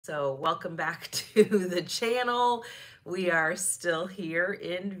So, welcome back to the channel. We are still here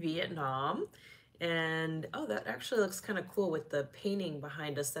in Vietnam. And oh, that actually looks kind of cool with the painting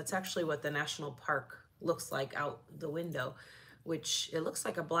behind us. That's actually what the national park looks like out the window, which it looks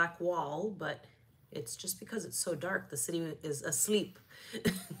like a black wall, but it's just because it's so dark. The city is asleep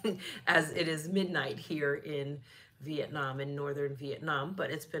as it is midnight here in Vietnam, in northern Vietnam.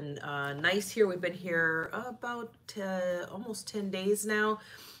 But it's been nice here. We've been here about almost 10 days now,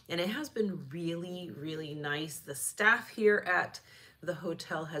 and it has been really, really nice. The staff here at the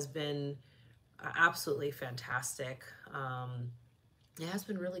hotel has been absolutely fantastic. It has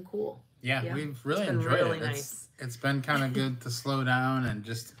been really cool. Yeah, we've really enjoyed really it. Nice. It's been kind of good to slow down and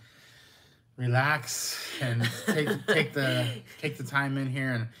just relax and take the time in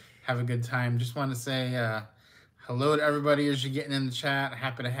here and have a good time. Just want to say hello to everybody as you're getting in the chat.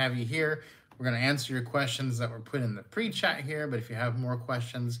 Happy to have you here. We're going to answer your questions that were put in the pre-chat here, but if you have more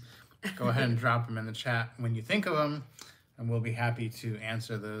questions, go ahead and drop them in the chat when you think of them, and we'll be happy to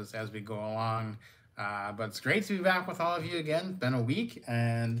answer those as we go along. But it's great to be back with all of you again. It's been a week,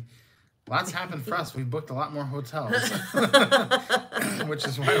 and lots happened for us. We booked a lot more hotels, which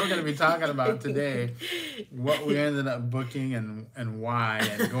is why we're going to be talking about today what we ended up booking and why,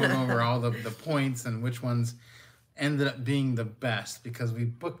 and going over all the points and which ones ended up being the best, because we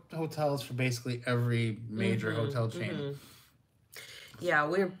booked hotels for basically every major hotel chain. Yeah,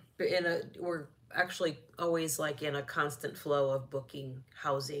 we're actually always like in a constant flow of booking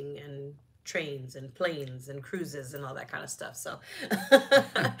housing and trains and planes and cruises and all that kind of stuff. So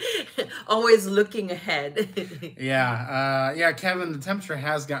always looking ahead. Yeah, Kevin, the temperature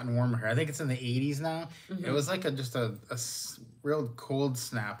has gotten warmer here. I think it's in the 80s now. It was like just a real cold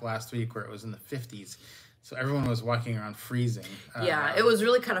snap last week where it was in the 50s. So everyone was walking around freezing. Yeah, it was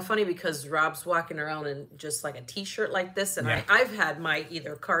really kind of funny because Rob's walking around in just like a t-shirt like this. And yeah. I've had my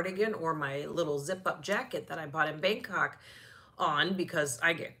either cardigan or my little zip-up jacket that I bought in Bangkok on because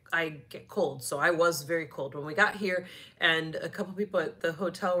I get cold. So I was very cold when we got here, and a couple people at the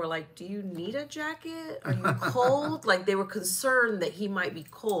hotel were like, "Do you need a jacket? Are you cold?" Like they were concerned that he might be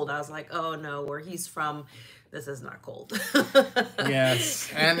cold. I was like, "Oh no, where he's from, this is not cold."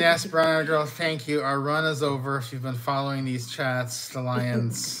 Yes, and yes, Brian Girl, thank you. Our run is over. If you've been following these chats, the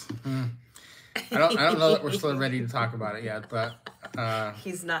Lions. I don't know that we're still ready to talk about it yet, but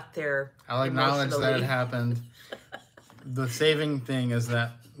he's not there. I'll acknowledge that it happened. The saving thing is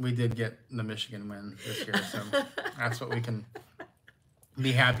that we did get the Michigan win this year, so that's what we can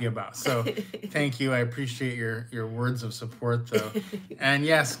be happy about. So thank you. I appreciate your words of support, though. And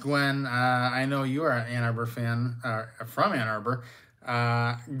yes, Gwen, I know you are an Ann Arbor fan, from Ann Arbor.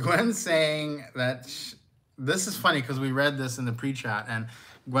 Gwen saying that this is funny because we read this in the pre-chat, and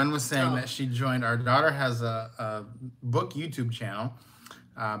Gwen was saying that she joined. Our daughter has a book YouTube channel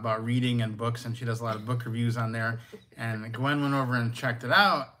about reading and books, and she does a lot of book reviews on there. And Gwen went over and checked it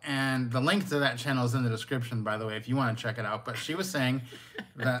out, and the link to that channel is in the description, by the way, if you want to check it out. But she was saying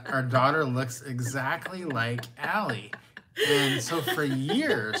that our daughter looks exactly like Allie. And so for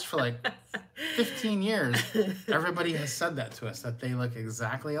years, for like 15 years, everybody has said that to us, that they look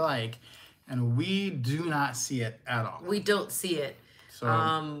exactly alike, and we do not see it at all. We don't see it.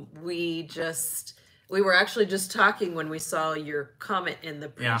 So we were actually just talking when we saw your comment in the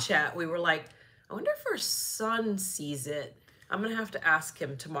pre-chat. Yeah. We were like, I wonder if our son sees it. I'm gonna have to ask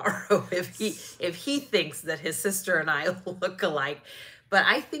him tomorrow if he thinks that his sister and I look alike. But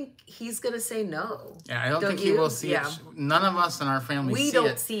I think he's gonna say no. Yeah, I don't think he will see it. None of us in our family see it. We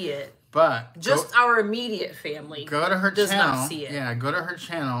don't see it. But just our immediate family go to her does channel. Not see it. Yeah, go to her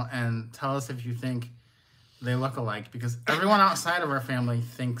channel and tell us if you think they look alike, because everyone outside of our family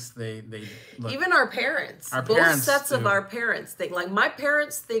thinks they look. Even our parents. Both sets of our parents think, like, my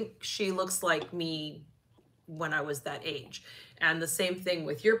parents think she looks like me when I was that age. And the same thing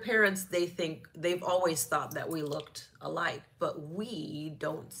with your parents. They've always thought that we looked alike, but we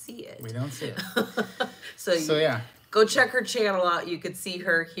don't see it. We don't see it. So yeah. Go check her channel out. You could see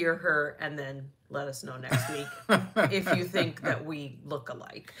her, hear her, and then let us know next week if you think that we look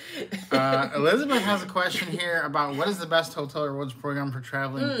alike. Elizabeth has a question here about what is the best hotel rewards program for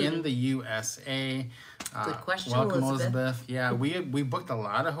traveling in the USA. Good question, welcome, Elizabeth. Yeah, we booked a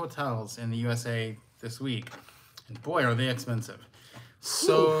lot of hotels in the USA this week, and boy, are they expensive.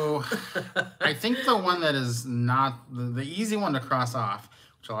 So I think the one that is not the easy one to cross off,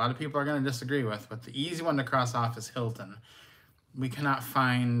 which a lot of people are going to disagree with, but the easy one to cross off is Hilton. We cannot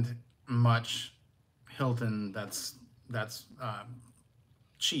find much Hilton that's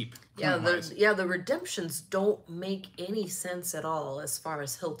cheap. Yeah, point-wise. the redemptions don't make any sense at all as far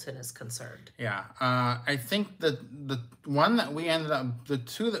as Hilton is concerned. Yeah, I think the one that we ended up, the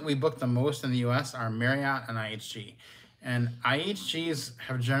two that we booked the most in the U.S. are Marriott and IHG, and IHGs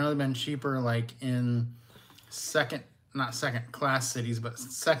have generally been cheaper, like in not second class cities, but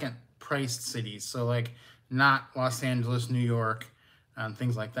second priced cities. So like not Los Angeles, New York, and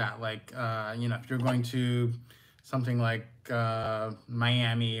things like that. Like if you're going to something like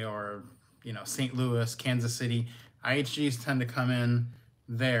Miami or St. Louis, Kansas City, IHGs tend to come in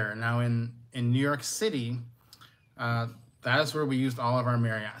there. Now in New York City, that is where we used all of our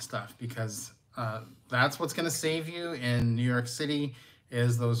Marriott stuff, because that's what's going to save you in New York City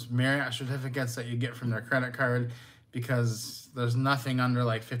is those Marriott certificates that you get from their credit card, because there's nothing under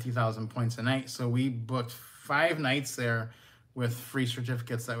like 50,000 points a night. So we booked 5 nights there with free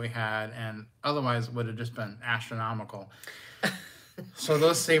certificates that we had, and otherwise it would have just been astronomical. So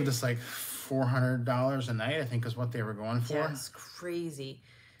those saved us like $400 a night, I think is what they were going for. Yeah, it's crazy.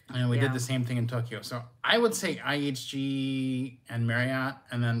 And we did the same thing in Tokyo. So I would say IHG and Marriott,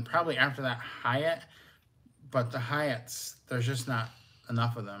 and then probably after that Hyatt. But the Hyatts, there's just not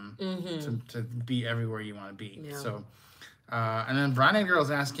enough of them to be everywhere you want to be. Yeah. So, and then Brownie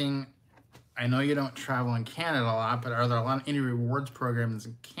Girl's asking, I know you don't travel in Canada a lot, but are there a lot of any rewards programs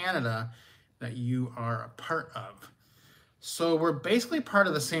in Canada that you are a part of? So we're basically part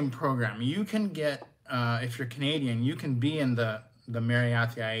of the same program. You can get, if you're Canadian, you can be in the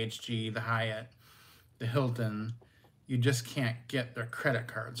Marriott, the IHG, the Hyatt, the Hilton. You just can't get their credit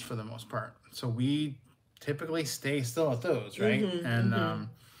cards for the most part. So we typically stay still at those, right?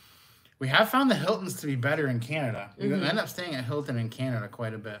 We have found the Hiltons to be better in Canada. We end up staying at Hilton in Canada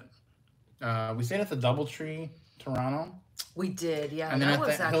quite a bit. We stayed at the DoubleTree, Toronto. We did, yeah. And then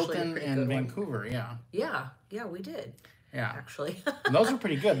at the Hilton in Vancouver, Yeah, we did. Yeah, actually, and those were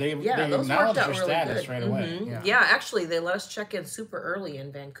pretty good. They acknowledged your status right away. Yeah, actually, they let us check in super early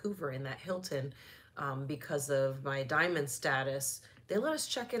in Vancouver in that Hilton, because of my diamond status. They let us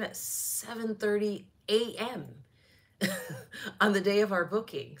check in at 7:30 a.m. on the day of our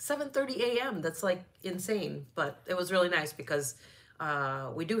booking. 7:30 a.m. That's like insane, but it was really nice because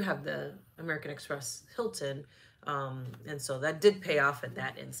we do have the American Express Hilton, and so that did pay off in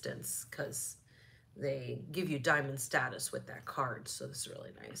that instance because they give you diamond status with that card, so this is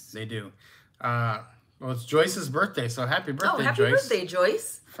really nice. They do. Well, it's Joyce's birthday, so happy birthday, Joyce. Oh, happy birthday,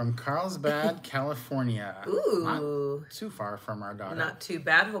 Joyce. From Carlsbad, California. Ooh. Not too far from our daughter. Not too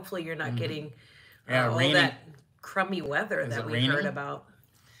bad. Hopefully you're not getting all that crummy weather that we heard about.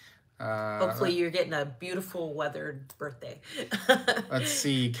 Hopefully you're getting a beautiful weathered birthday. Let's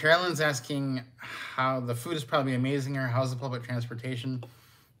see. Carolyn's asking how the food is probably amazing here. How's the public transportation?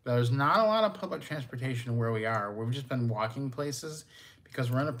 There's not a lot of public transportation where we are. We've just been walking places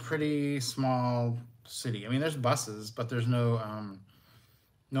because we're in a pretty small city. I mean, there's buses, but there's no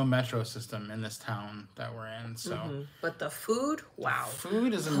metro system in this town that we're in. So, but the food, wow,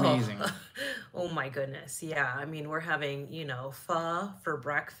 food is amazing. Oh my goodness, yeah. I mean, we're having pho for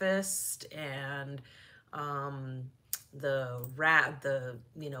breakfast, and the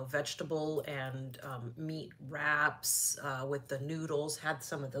vegetable and meat wraps with the noodles. Had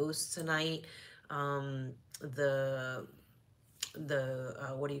some of those tonight. The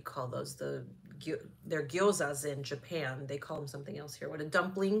what do you call those? They're gyozas in Japan. They call them something else here. What are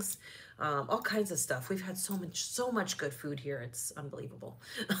dumplings? All kinds of stuff. We've had so much good food here. It's unbelievable.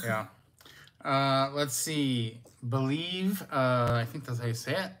 Yeah. Let's see. Believe, I think that's how you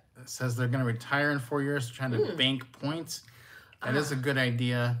say it. It says they're going to retire in 4 years, trying to bank points. That is a good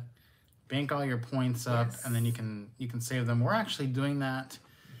idea. Bank all your points up, and then you can save them. We're actually doing that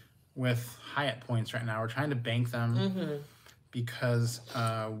with Hyatt points right now. We're trying to bank them because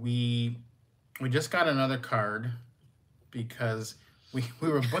we just got another card because we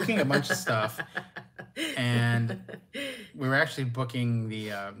were booking a bunch of stuff, and we were actually booking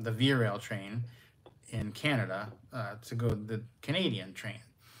the Via Rail train in Canada to go the Canadian train.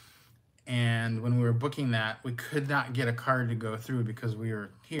 And when we were booking that, we could not get a card to go through because we were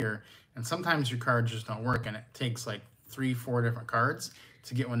here. And sometimes your cards just don't work, and it takes like 3-4 different cards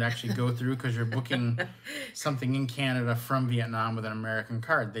to get one to actually go through because you're booking something in Canada from Vietnam with an American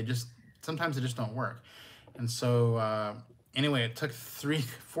card. Sometimes they just don't work. And so anyway, it took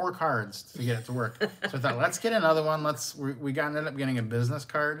 3-4 cards to get it to work. So I thought, let's get another one. We ended up getting a business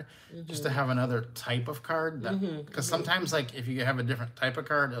card just to have another type of card. Because sometimes, like, if you have a different type of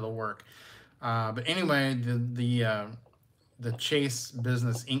card, it'll work. But anyway, the Chase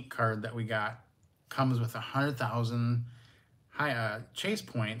Business Inc. card that we got comes with 100,000 Chase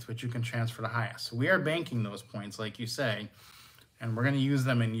points, which you can transfer to Hyatt. So we are banking those points, like you say. and we're going to use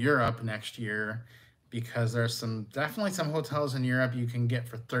them in Europe next year because there's definitely some hotels in Europe you can get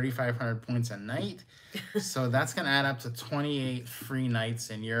for 3,500 points a night. So that's going to add up to 28 free nights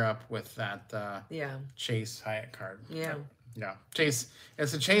in Europe with that Chase Hyatt card. Yeah. Yeah. Chase.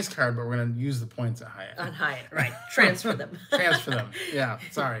 It's a Chase card, but we're going to use the points at Hyatt. On Hyatt, right. Transfer them. Transfer them. Yeah.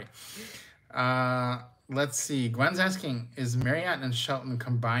 Sorry. Let's see. Gwen's asking, is Marriott and Shelton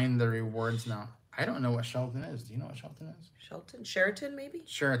combine the rewards now? I don't know what Shelton is. Do you know what Shelton is? Shelton? Sheraton, maybe?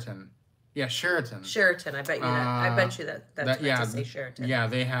 Sheraton. Yeah, Sheraton. Sheraton. I bet you that. I bet you that's meant to say Sheraton. Yeah,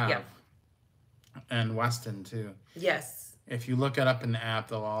 they have. Yeah. And Weston, too. Yes. If you look it up in the app,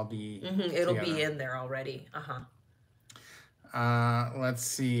 they'll all be It'll be in there already. Let's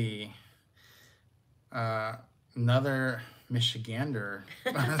see. Another Michigander.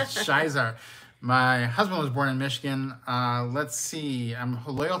 Shizar. My husband was born in Michigan. Let's see. I'm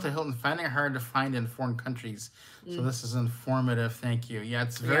loyal to Hilton, finding it hard to find in foreign countries. So this is informative. Thank you. Yeah,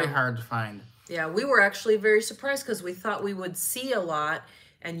 it's very hard to find. Yeah, we were actually very surprised because we thought we would see a lot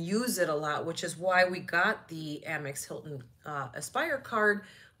and use it a lot, which is why we got the Amex Hilton Aspire card.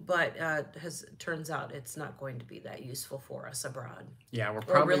 But turns out it's not going to be that useful for us abroad. Yeah, we're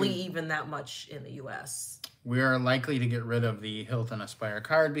probably... Or really even that much in the U.S. We are likely to get rid of the Hilton Aspire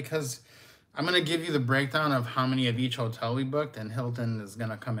card because I'm going to give you the breakdown of how many of each hotel we booked, and Hilton is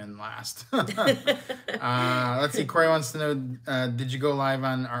going to come in last. Let's see. Corey wants to know, did you go live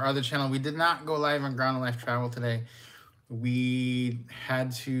on our other channel? We did not go live on Ground and Life Travel today. We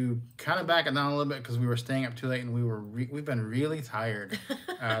had to kind of back it down a little bit because we were staying up too late, and we've been really tired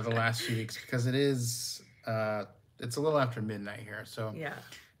the last few weeks because it's a little after midnight here. So yeah,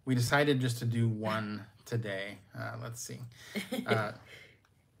 we decided just to do one today. Let's see.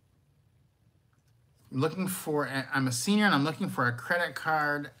 I'm a senior and I'm looking for a credit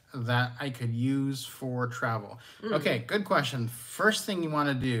card that I could use for travel. Okay, good question. First thing you want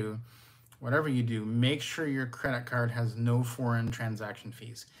to do, whatever you do, make sure your credit card has no foreign transaction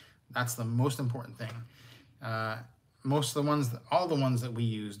fees. That's the most important thing. All the ones that we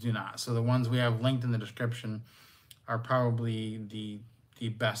use do not. So the ones we have linked in the description are probably the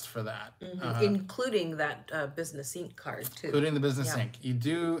best for that. Including that Business Inc. card too. Including the Business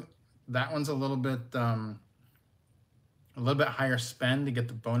Inc. That one's a little bit higher spend to get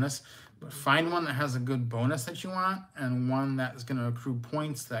the bonus, but find one that has a good bonus that you want and one that's going to accrue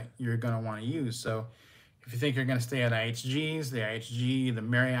points that you're going to want to use. So if you think you're going to stay at IHG's, the IHG, the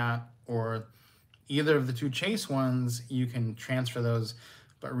Marriott, or either of the two Chase ones, you can transfer those,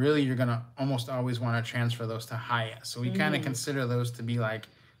 but really you're going to almost always want to transfer those to Hyatt. So we kind of consider those to be like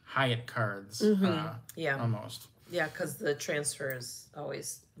Hyatt cards, almost. Yeah, because the transfer is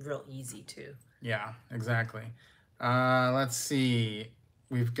always real easy too. Yeah, exactly. Let's see.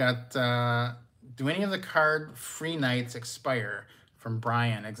 We've got, do any of the card free nights expire? From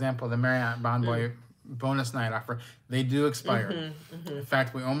Brian. Example, the Marriott Bonvoy bonus night offer. They do expire. In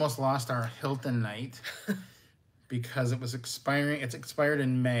fact, we almost lost our Hilton night because it was expiring. It's expired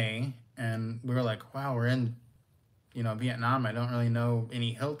in May, and we were like, wow, we're in, Vietnam. I don't really know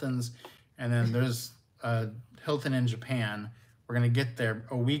any Hiltons. And then there's Hilton in Japan. We're going to get there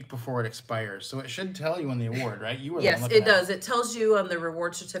a week before it expires. So it should tell you on the award, right? You were Yes, it does. It tells you on the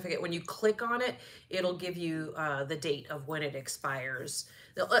reward certificate. When you click on it, it'll give you the date of when it expires.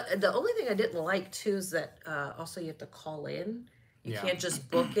 The only thing I didn't like, too, is that also you have to call in. You can't just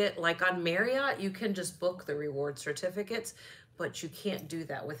book it. Like on Marriott, you can just book the reward certificates, but you can't do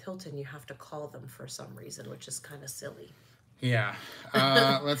that with Hilton. You have to call them for some reason, which is kind of silly. Yeah.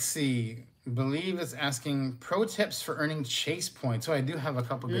 Let's see. Believe is asking pro tips for earning Chase points. So I do have a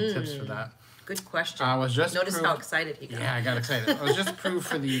couple good tips for that. Good question. Notice how excited he got. Yeah, I got excited. I was just approved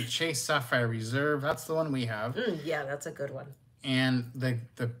for the Chase Sapphire Reserve. That's the one we have. Yeah, that's a good one. And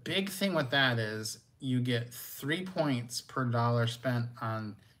the big thing with that is you get 3 points per dollar spent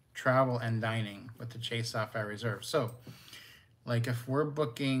on travel and dining with the Chase Sapphire Reserve. So, like if we're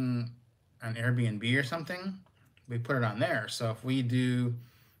booking an Airbnb or something, we put it on there. So if we do,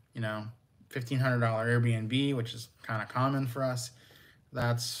 $1,500 Airbnb, which is kind of common for us,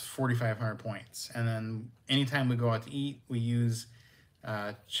 that's 4,500 points. And then anytime we go out to eat, we use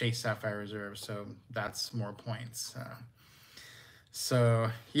Chase Sapphire Reserve, so that's more points. So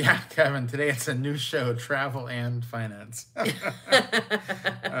yeah, Kevin, today it's a new show, travel and finance.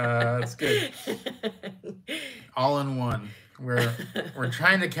 That's good. All in one. We're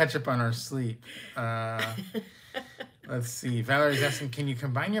trying to catch up on our sleep. Let's see. Valerie's asking, can you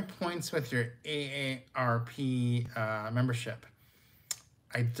combine your points with your AARP membership?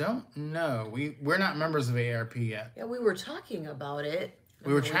 I don't know. We're not members of AARP yet. Yeah, we were talking about it.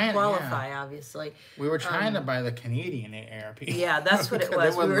 We were trying to qualify, obviously. We were trying to buy the Canadian AARP. Yeah, that's what it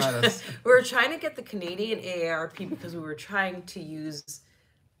was. They wouldn't let us. We were trying to get the Canadian AARP because we were trying to use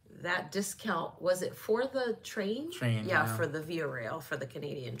that discount. Was it for the train? Yeah, for the Via Rail, for the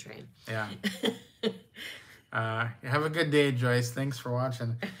Canadian train. Yeah. Have a good day, Joyce. Thanks for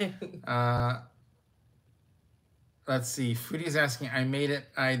watching. Let's see. Foodie's asking, I made it.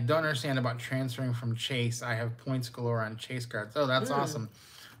 I don't understand about transferring from Chase. I have points galore on Chase cards. Oh, that's awesome.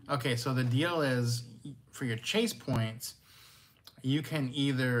 Okay, so the deal is for your Chase points, you can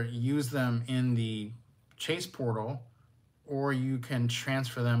either use them in the Chase portal or you can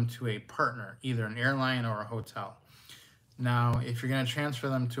transfer them to a partner, either an airline or a hotel. Now, if you're going to transfer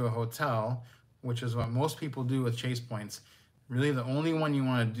them to a hotel, which is what most people do with Chase points, really the only one you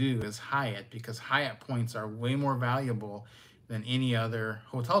want to do is Hyatt, because Hyatt points are way more valuable than any other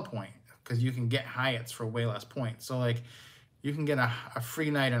hotel point, because you can get Hyatts for way less points. So like you can get a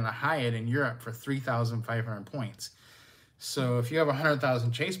free night on a Hyatt in Europe for 3,500 points. So if you have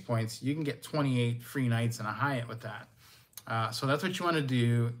 100,000 Chase points, you can get 28 free nights in a Hyatt with that. So that's what you want to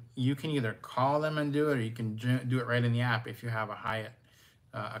do. You can either call them and do it, or you can do it right in the app if you have a Hyatt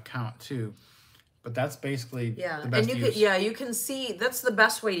account too. But that's basically the best use. You can see that's the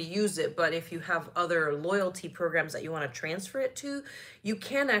best way to use it. But if you have other loyalty programs that you want to transfer it to, you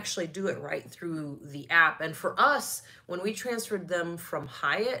can actually do it right through the app. And for us, when we transferred them from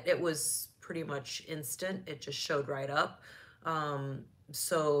Hyatt, it was pretty much instant. It just showed right up.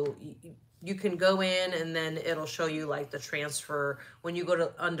 So you can go in and then it'll show you like the transfer when you go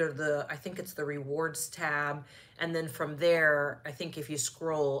to under the, I think it's the rewards tab. And then from there, I think if you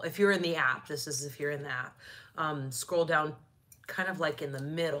scroll, if you're in the app, this is if you're in the app, scroll down kind of like in the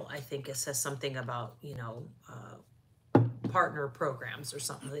middle, I think it says something about, you know, partner programs or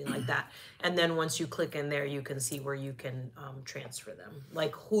something like that. And then once you click in there, you can see where you can transfer them,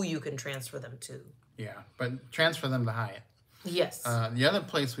 like who you can transfer them to. Yeah, but transfer them to Hyatt. Yes. The other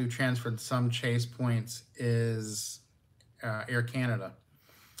place we've transferred some Chase points is Air Canada.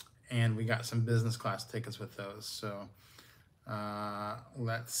 And we got some business class tickets with those. So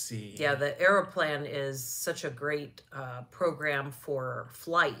let's see. Yeah, the Aeroplan is such a great program for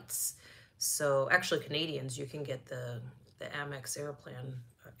flights. So actually Canadians, you can get the Amex Aeroplan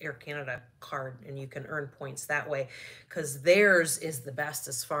Air Canada card and you can earn points that way because theirs is the best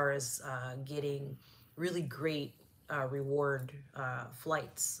as far as getting really great reward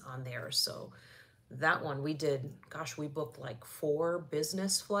flights on there. So that one we did, gosh, we booked like 4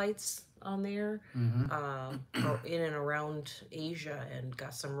 business flights on there in and around Asia and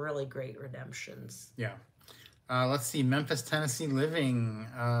got some really great redemptions. Yeah. Let's see, Memphis, Tennessee living.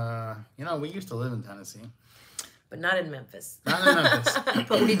 You know, we used to live in Tennessee. But not in Memphis. Not in Memphis.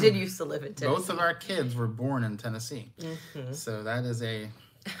 But we did used to live in Tennessee. Both of our kids were born in Tennessee. So that is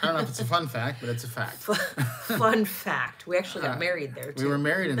I don't know if it's a fun fact, but it's a fact. Fun fact. We actually got married there, too. We were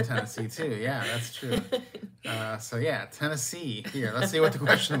married in Tennessee, too. Yeah, that's true. So, yeah, Tennessee. Here, let's see what the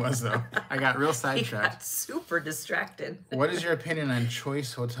question was, though. I got real sidetracked. Got super distracted. What is your opinion on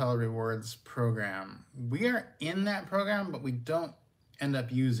Choice Hotel Rewards program? We are in that program, but we don't end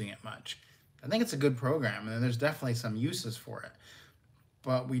up using it much. I think it's a good program, and there's definitely some uses for it.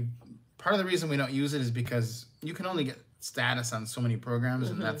 But part of the reason we don't use it is because you can only get status on so many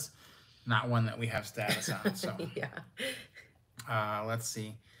programs, and that's not one that we have status on. So yeah. Let's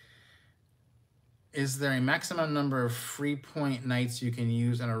see. Is there a maximum number of free point nights you can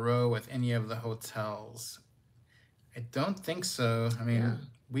use in a row with any of the hotels? I don't think so. I mean,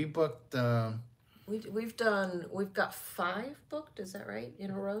 we booked. We've got 5 booked. Is that right?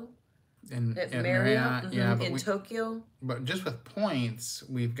 In a row. At Marriott, yeah, in Tokyo. But just with points,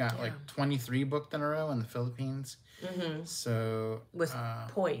 we've got like 23 booked in a row in the Philippines. So with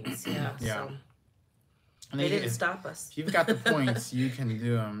points, yeah. So. They didn't stop us. If you've got the points, you can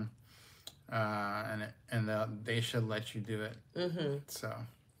do them, and they should let you do it. So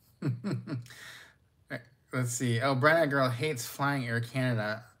let's see. Oh, Brenna Girl hates flying Air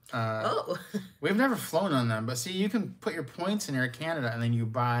Canada. We've never flown on them, but see, you can put your points in Air Canada, and then you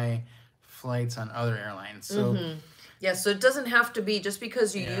buy flights on other airlines. So yeah, so it doesn't have to be just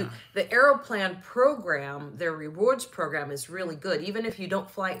because you use the Aeroplan program, their rewards program is really good. Even if you don't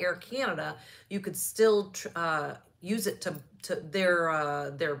fly Air Canada, you could still use it to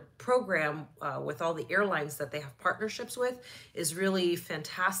their program with all the airlines that they have partnerships with is really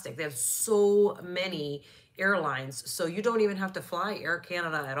fantastic. They have so many airlines, so you don't even have to fly Air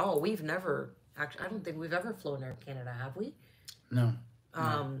Canada at all. We've never actually, I don't think we've ever flown Air Canada, have we? No.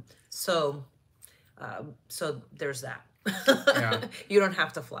 So there's that. Yeah. You don't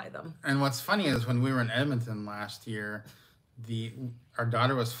have to fly them. And what's funny is when we were in Edmonton last year, our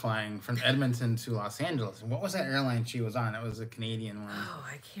daughter was flying from Edmonton to Los Angeles. And what was that airline she was on? It was a Canadian one. Oh,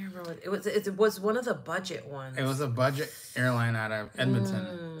 I can't remember. It was one of the budget ones. It was a budget airline out of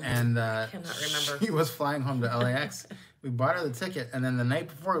Edmonton. And cannot remember. she was flying home to LAX. We bought her the ticket. And then the night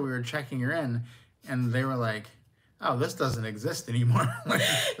before, we were checking her in. And they were like, oh, this doesn't exist anymore. Like,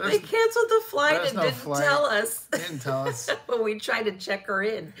 they canceled the flight and no didn't flight. tell us. They didn't tell us. When we tried to check her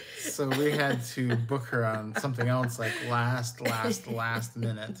in. So we had to book her on something else like last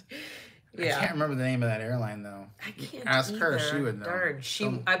minute. Yeah. I can't remember the name of that airline though. I can't ask either. her; she would know.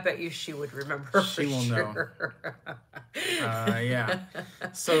 Darn, I bet you she would remember. She will sure. know. Yeah.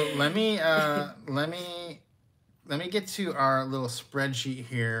 So let me get to our little spreadsheet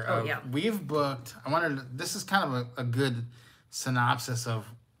here. We've booked. This is kind of a good synopsis of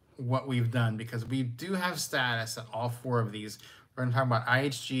what we've done because we do have status at all 4 of these. We're going to talk about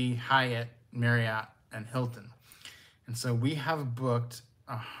IHG, Hyatt, Marriott, and Hilton. And so we have booked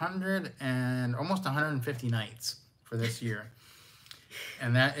 100 and almost 150 nights for this year.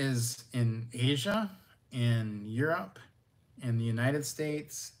 And that is in Asia, in Europe, in the United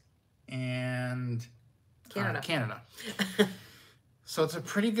States, and Canada. So it's a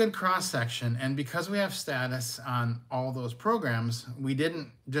pretty good cross-section. And because we have status on all those programs, we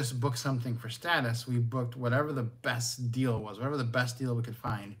didn't just book something for status. We booked whatever the best deal was, whatever the best deal we could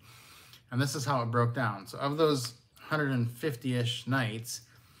find. And this is how it broke down. So of those 150-ish nights,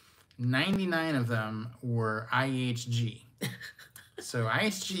 99 of them were IHG. So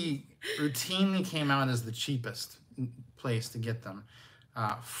IHG routinely came out as the cheapest place to get them.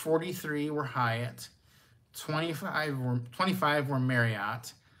 43 were Hyatt, 25 were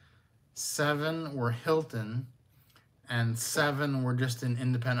Marriott, 7 were Hilton, and 7 were just in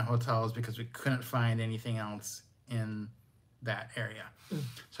independent hotels because we couldn't find anything else in that area.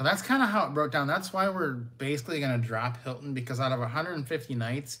 So that's kind of how it broke down. That's why we're basically going to drop Hilton because out of 150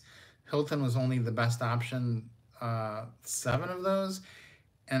 nights, Hilton was only the best option, 7 of those.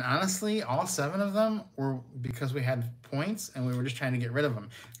 And honestly, all 7 of them were because we had points and we were just trying to get rid of them.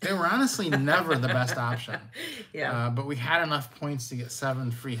 They were honestly never the best option. Yeah. But we had enough points to get 7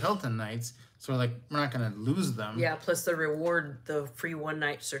 free Hilton nights. So we're not going to lose them. Yeah, plus the free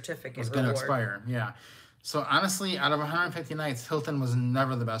one-night certificate was going to expire. Yeah. So honestly, out of 150 nights, Hilton was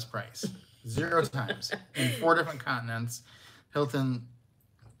never the best price. 0 times. In 4 different continents, Hilton,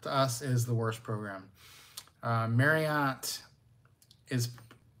 to us, is the worst program. Marriott is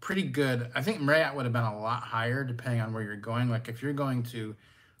pretty good. I think Marriott would have been a lot higher depending on where you're going. Like if you're going to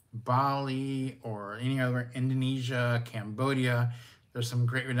Bali or any other, Indonesia, Cambodia, there's some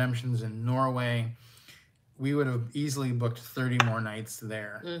great redemptions in Norway. We would have easily booked 30 more nights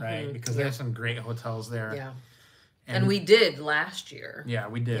there, right? Because they have some great hotels there. Yeah. And we did last year. Yeah,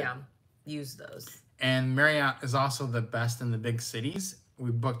 we did. Yeah, use those. And Marriott is also the best in the big cities.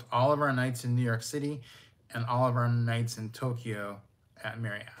 We booked all of our nights in New York City and all of our nights in Tokyo at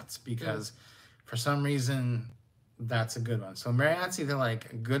Marriott's because for some reason that's a good one. So Marriott's either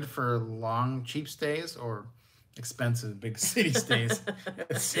like good for long, cheap stays or expensive big city stays.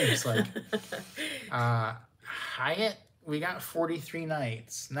 It seems like. Hyatt, we got 43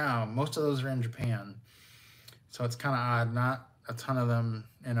 nights. Now, most of those are in Japan. So it's kind of odd. Not a ton of them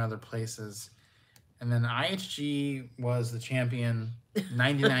in other places. And then IHG was the champion,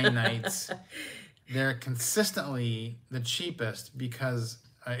 99 nights. They're consistently the cheapest because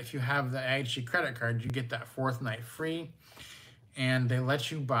if you have the IHG credit card, you get that 4th night free. And they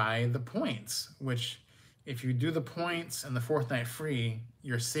let you buy the points, which if you do the points and the 4th night free,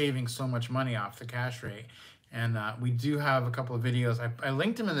 you're saving so much money off the cash rate. And we do have a couple of videos. I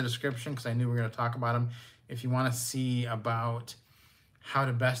linked them in the description because I knew we were going to talk about them. If you want to see about how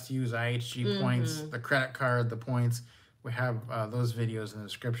to best use IHG points, the credit card, the points, we have those videos in the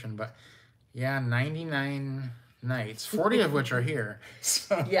description. But yeah, 99 nights, 40 of which are here.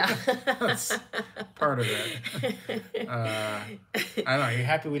 So yeah, that's part of it. I don't know. Are you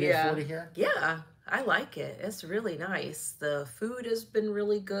happy we did 40 here? Yeah, I like it. It's really nice. The food has been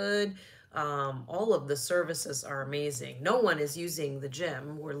really good. All of the services are amazing. No one is using the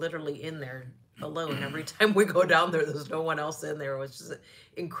gym. We're literally in there alone. Every time we go down there, there's no one else in there, which is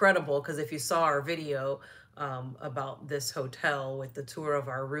incredible. Because if you saw our video about this hotel with the tour of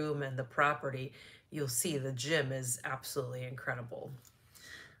our room and the property, you'll see the gym is absolutely incredible.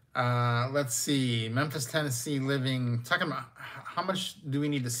 Let's see. Memphis, Tennessee living. Talking about how much do we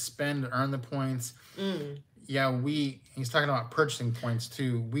need to spend to earn the points? Yeah, he's talking about purchasing points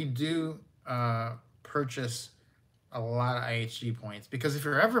too. We do purchase a lot of IHG points because if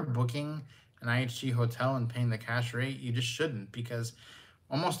you're ever booking an IHG hotel and paying the cash rate, you just shouldn't because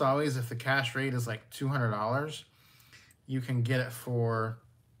almost always if the cash rate is like $200, you can get it for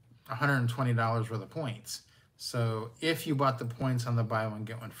 $120 worth of points. So if you bought the points on the buy one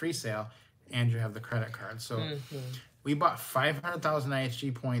get one free sale, and you have the credit card, so we bought 500,000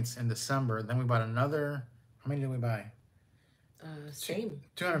 IHG points in December. Then we bought another. How many did we buy? Same.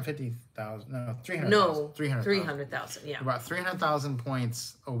 250,000. No, 300,000. No, 300,000. 300,000. Yeah. We bought 300,000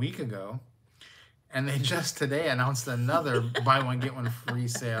 points a week ago, and they just today announced another buy one get one free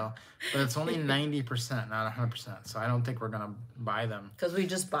sale, but it's only 90%, not 100%. So I don't think we're gonna buy them because we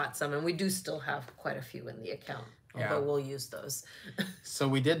just bought some, and we do still have quite a few in the account. Although we'll use those. So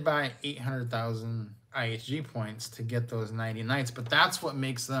we did buy 800,000 IHG points to get those 90 nights, but that's what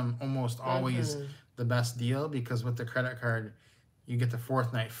makes them almost always the best deal, because with the credit card, you get the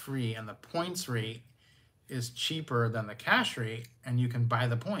 4th night free, and the points rate is cheaper than the cash rate, and you can buy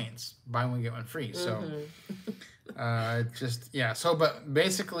the points, buy one get one free. So so but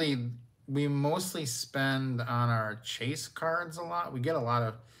basically we mostly spend on our Chase cards a lot. We get a lot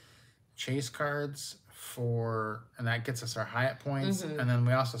of Chase cards and that gets us our Hyatt points, and then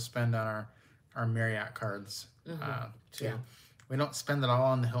we also spend on our Marriott cards too. Yeah. We don't spend it all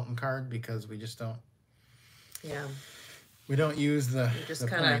on the Hilton card because we just don't. Yeah. We don't use the. We just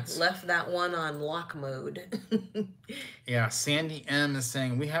kind of left that one on lock mode. Yeah, Sandy M is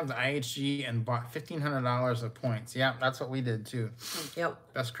saying we have the IHG and bought $1,500 of points. Yeah, that's what we did too.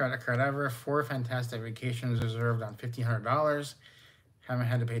 Yep. Best credit card ever. 4 fantastic vacations reserved on $1,500. Haven't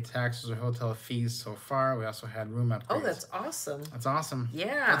had to pay taxes or hotel fees so far. We also had room upgrades. Oh, that's awesome. That's awesome.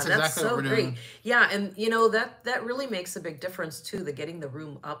 Yeah, that's exactly so what we're great. Doing. Yeah, and you know that really makes a big difference too. The getting the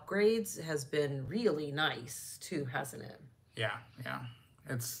room upgrades has been really nice too, hasn't it? Yeah, yeah.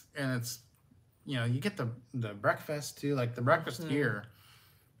 It's you get the breakfast too. Like the breakfast here,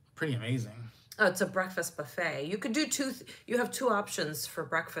 pretty amazing. Oh, it's a breakfast buffet. You could do you have 2 options for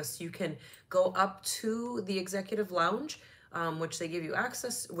breakfast. You can go up to the executive lounge, which they give you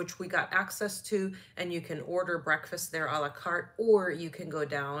which we got access to, and you can order breakfast there a la carte, or you can go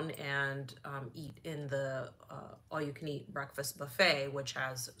down and eat in the all-you-can-eat breakfast buffet, which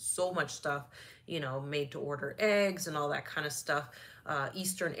has so much stuff, made to order eggs and all that kind of stuff,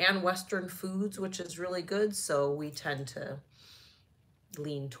 Eastern and Western foods, which is really good. So we tend to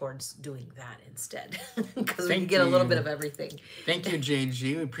lean towards doing that instead because we can get a little bit of everything. Thank you,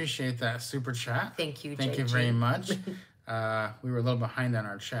 JG. We appreciate that super chat. Thank you, JG. Thank you very much. We were a little behind on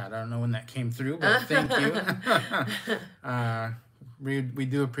our chat. I don't know when that came through, but thank you. We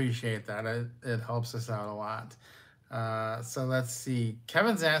do appreciate that. It helps us out a lot. So let's see.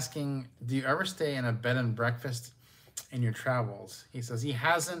 Kevin's asking, do you ever stay in a bed and breakfast in your travels? He says he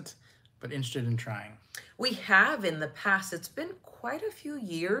hasn't, but interested in trying. We have in the past. It's been quite a few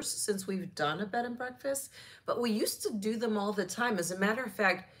years since we've done a bed and breakfast, but we used to do them all the time. As a matter of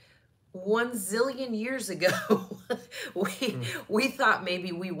fact, 1 zillion years ago, we thought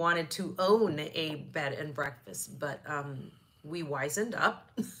maybe we wanted to own a bed and breakfast, but we wisened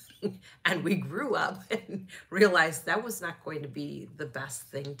up and we grew up and realized that was not going to be the best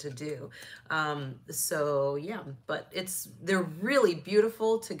thing to do. So yeah, but they're really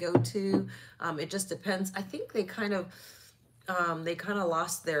beautiful to go to. It just depends. I think they kind of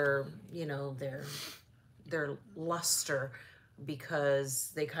lost their luster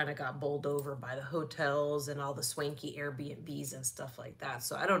because they kind of got bowled over by the hotels and all the swanky Airbnbs and stuff like that.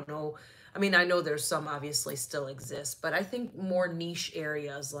 So I don't know. I mean, I know there's some obviously still exist, but I think more niche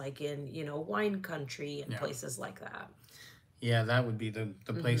areas like in, wine country and places like that. Yeah, that would be the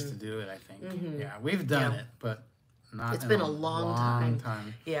place to do it, I think. Yeah, we've done it, but not It's been a long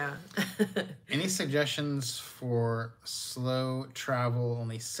time. Yeah. Any suggestions for slow travel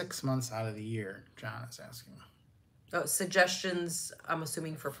only 6 months out of the year? John is asking. Oh, suggestions, I'm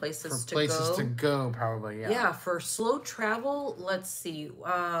assuming, for places to go? For places to go, probably, yeah. Yeah, for slow travel, let's see.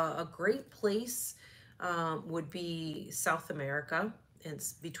 A great place would be South America.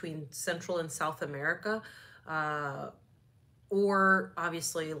 It's between Central and South America. Or,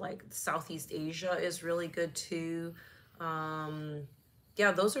 obviously, like Southeast Asia is really good, too.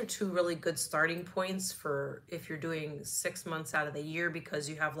 Yeah, those are 2 really good starting points for if you're doing 6 months out of the year, because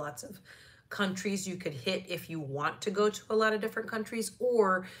you have lots of countries you could hit if you want to go to a lot of different countries,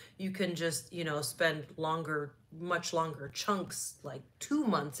 or you can just spend much longer chunks, like 2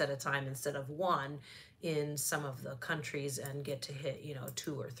 months at a time instead of 1 in some of the countries, and get to hit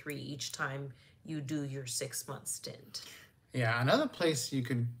 2 or 3 each time you do your 6-month stint. Yeah, another place you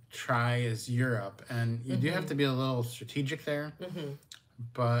could try is Europe, and you do have to be a little strategic there,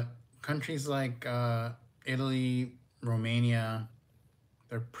 but countries like Italy, Romania,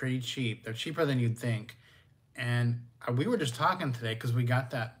 they're pretty cheap. They're cheaper than you'd think. And we were just talking today because we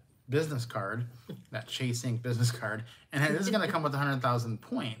got that business card, that Chase Inc. business card, and it is going to come with 100,000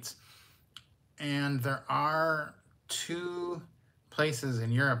 points. And there are 2 places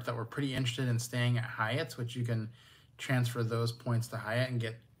in Europe that were pretty interested in staying at Hyatt's, which you can transfer those points to Hyatt and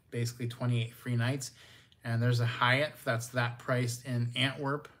get basically 28 free nights. And there's a Hyatt that's that priced in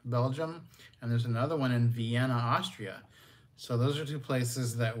Antwerp, Belgium, and there's another one in Vienna, Austria. So those are 2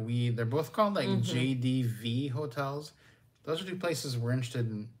 places that they're both called like JDV hotels. Those are 2 places we're interested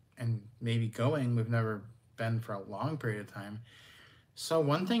in maybe going. We've never been for a long period of time. So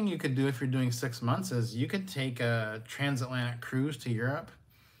one thing you could do if you're doing 6 months is you could take a transatlantic cruise to Europe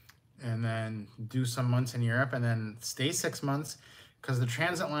and then do some months in Europe and then stay 6 months, because the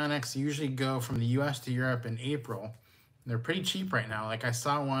transatlantics usually go from the US to Europe in April. They're pretty cheap right now. Like I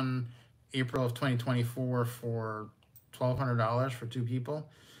saw one April of 2024 for $1,200 for 2 people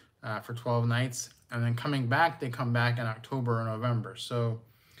for 12 nights. And then coming back, they come back in October or November. So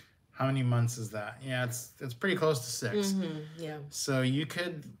how many months is that? Yeah, it's pretty close to 6. Yeah. So you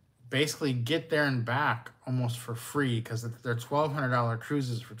could basically get there and back almost for free, because they're $1,200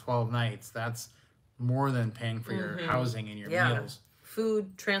 cruises for 12 nights. That's more than paying for your housing and your meals.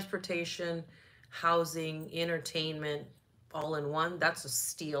 Food, transportation, housing, entertainment, all in one. That's a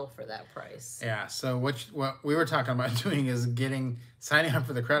steal for that price. Yeah. So what we were talking about doing is signing up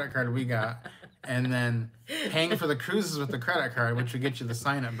for the credit card we got, and then paying for the cruises with the credit card, which would get you the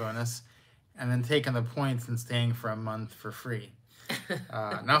sign-up bonus, and then taking the points and staying for a month for free.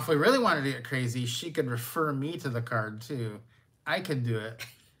 Now, if we really wanted to get crazy, she could refer me to the card too. I could do it,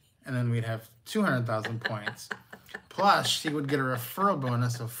 and then we'd have 200,000 points. Plus, she would get a referral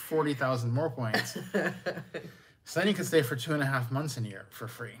bonus of 40,000 more points. So then you could stay for 2.5 months in Europe for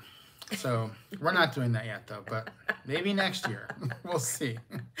free. So we're not doing that yet, though, but maybe next year. We'll see.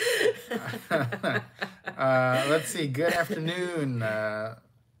 Let's see. Good afternoon.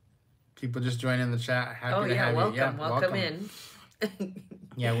 People just joined in the chat. Happy to have welcome. you. Yeah, welcome in.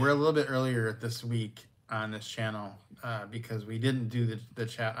 Yeah, we're a little bit earlier this week on this channel because we didn't do the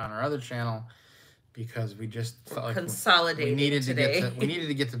chat on our other channel because we just felt like consolidating we needed today. we needed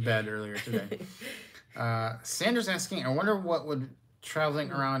to get to bed earlier today. Sandra's asking, I wonder what would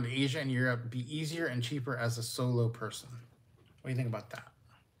traveling around Asia and Europe be easier and cheaper as a solo person? What do you think about that?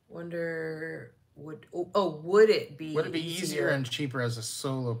 Wonder would it be easier and cheaper as a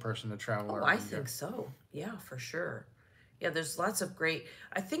solo person to travel around? I think so. Yeah, for sure. Yeah, there's lots of great.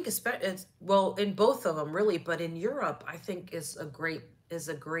 I think it's in both of them really, but in Europe, I think is a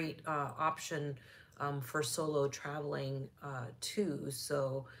great option for solo traveling too.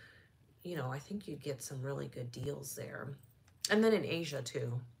 So, I think you get some really good deals there, and then in Asia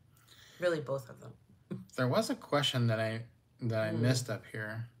too. Really, both of them. There was a question that I missed up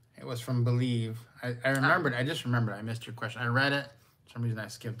here. It was from Believe. I remembered. I just remembered. I missed your question. I read it. For some reason I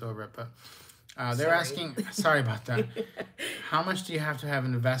skipped over it, but. They're asking, sorry about that. How much do you have to have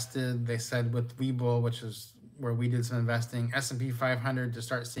invested? They said with Webull, which is where we did some investing, S&P 500 to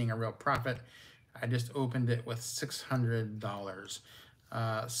start seeing a real profit. I just opened it with $600.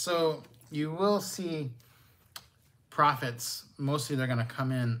 So you will see profits. Mostly they're going to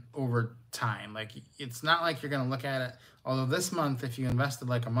come in over time. Like it's not like you're going to look at it. Although this month, if you invested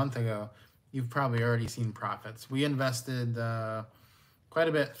like a month ago, you've probably already seen profits. We invested quite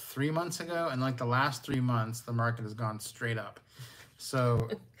a bit 3 months ago, and like the last 3 months, the market has gone straight up. So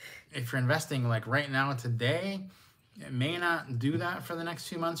if you're investing like right now today, it may not do that for the next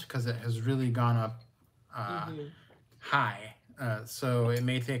few months because it has really gone up high. So it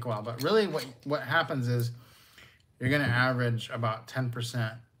may take a while. But really what happens is you're going to average about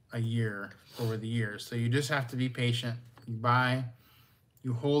 10% a year over the years. So you just have to be patient. You buy,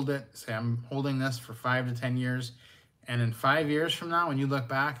 you hold it. Say, I'm holding this for 5 to 10 years. And in 5 years from now, when you look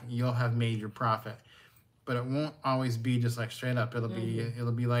back, you'll have made your profit. But it won't always be just like straight up. It'll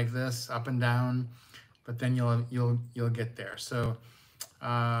be like this, up and down. But then you'll get there. So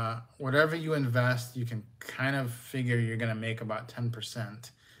whatever you invest, you can kind of figure you're going to make about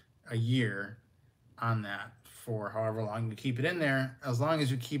 10% a year on that for however long you keep it in there, as long as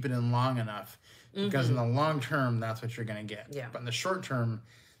you keep it in long enough. Because in the long term, that's what you're going to get. Yeah. But in the short term,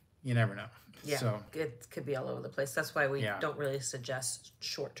 you never know. Yeah, so, it could be all over the place. That's why we don't really suggest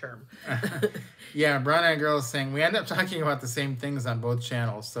short term. Yeah, Brown Eyed Girl is saying we end up talking about the same things on both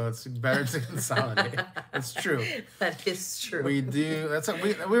channels, so it's better to consolidate. It's true. That is true. We do. That's what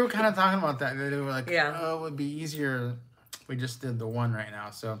we were kind of talking about that. We were like, oh, it would be easier. We just did the one right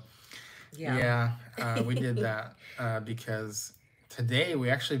now. So we did that because today we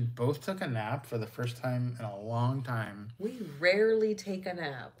actually both took a nap for the first time in a long time. We rarely take a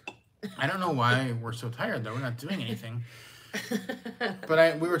nap. I don't know why we're so tired though. We're not doing anything.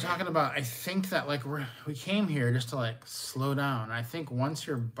 But we were talking about, I think that like we came here just to like slow down. I think once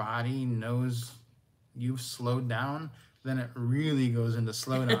your body knows you've slowed down, then it really goes into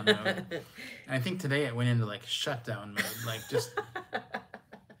slowdown mode. And I think today it went into like shutdown mode, like just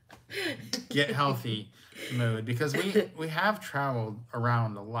get healthy mode, because we have traveled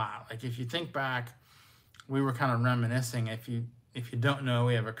around a lot. Like if you think back, we were kind of reminiscing. If you don't know,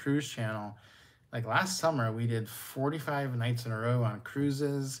 we have a cruise channel. Like last summer, we did 45 nights in a row on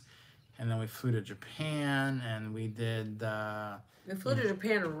cruises, and then we flew to Japan, and we did. We flew to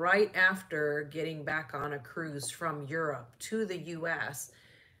Japan right after getting back on a cruise from Europe to the U.S.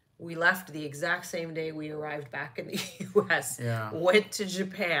 We left the exact same day we arrived back in the U.S. Yeah. Went to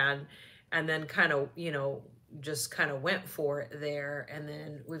Japan, and then kind of, just kind of went for it there. And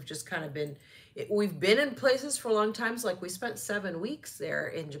then we've just kind of we've been in places for a long time. So like we spent 7 weeks there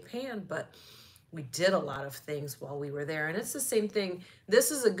in Japan, but we did a lot of things while we were there. And it's the same thing. This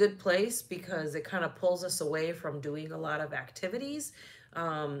is a good place because it kind of pulls us away from doing a lot of activities.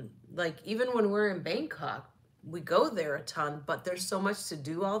 Like even when we're in Bangkok, we go there a ton, but there's so much to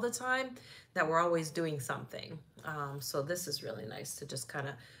do all the time that we're always doing something. So this is really nice to just kind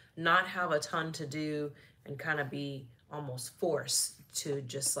of not have a ton to do and kind of be almost forced to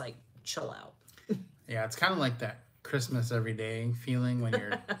just like chill out. Yeah, it's kind of like that Christmas every day feeling when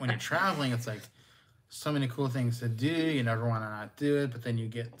you're traveling. It's like so many cool things to do. You never want to not do it, but then you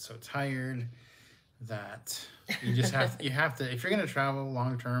get so tired that you just have to, if you're going to travel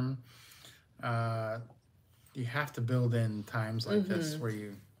long term, you have to build in times like this where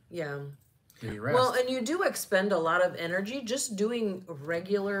you rest. Well, and you do expend a lot of energy just doing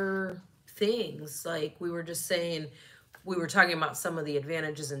regular things. Like we were just saying, we were talking about some of the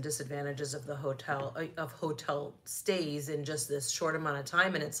advantages and disadvantages of the hotel stays in just this short amount of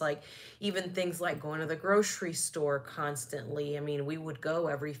time. And it's like even things like going to the grocery store constantly. I mean, we would go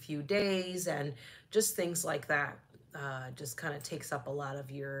every few days, and just things like that just kind of takes up a lot of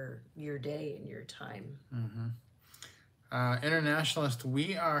your day and your time. Internationalist,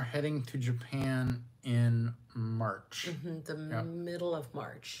 we are heading to Japan in March. The middle of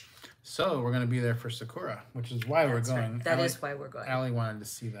March. So we're going to be there for Sakura, which is why we're going. Right. That is why we're going. Allie wanted to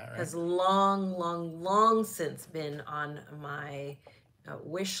see that, right? Has long since been on my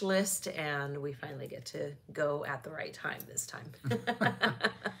wish list, and we finally get to go at the right time this time.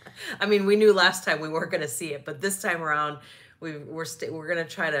 I mean, we knew last time we weren't going to see it, but this time around, we're going to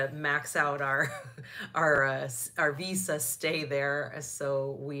try to max out our visa stay there.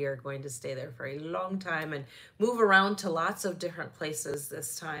 So we are going to stay there for a long time and move around to lots of different places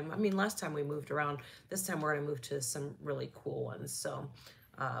this time. I mean, last time we moved around. This time we're going to move to some really cool ones. So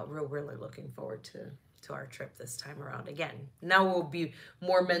we're really looking forward to our trip this time around. Again, now we'll be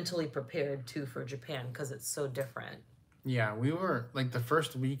more mentally prepared too for Japan because it's so different. Yeah, we were like the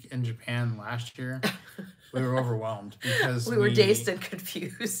first week in Japan last year. We were overwhelmed because we were dazed and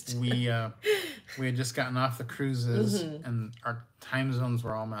confused. We had just gotten off the cruises, and our time zones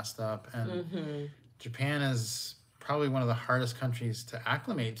were all messed up. And Japan is probably one of the hardest countries to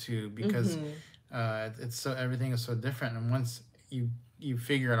acclimate to because everything is so different. And once you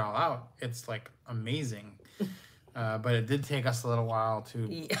figure it all out, it's like amazing. But it did take us a little while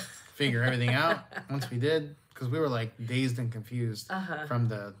to figure everything out. Once we did, because we were like dazed and confused from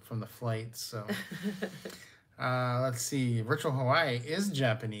the flight. So let's see. Virtual Hawaii is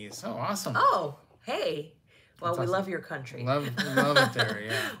Japanese. Oh, awesome. Oh, hey. Well, we awesome. Love your country. Love it there,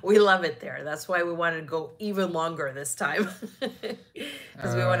 yeah. We love it there. That's why we wanted to go even longer this time.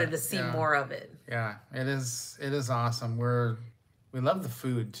 Because we wanted to see more of it. Yeah, it is awesome. We love the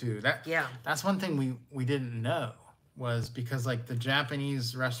food too. That's one thing we didn't know, was because like the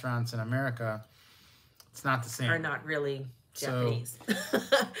Japanese restaurants in America, it's not the same. Are not really Japanese.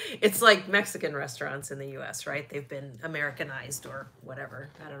 It's like Mexican restaurants in the U.S., right? They've been Americanized or whatever.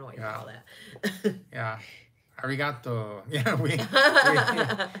 I don't know what you call that. Yeah. Arigato. Yeah,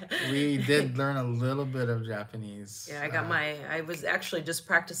 we did learn a little bit of Japanese. Yeah, I was actually just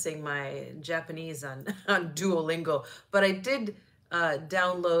practicing my Japanese on Duolingo, but I did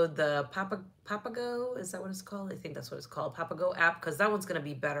download the Papago, is that what it's called? I think that's what it's called, Papago app, because that one's going to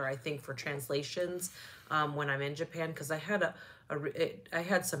be better, I think, for translations when I'm in Japan, because I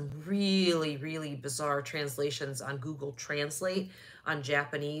had some really, really bizarre translations on Google Translate on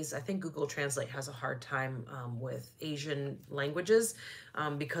Japanese. I think Google Translate has a hard time with Asian languages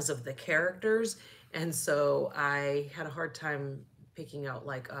because of the characters, and so I had a hard time picking out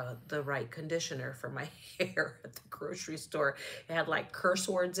like the right conditioner for my hair at the grocery store. It had like curse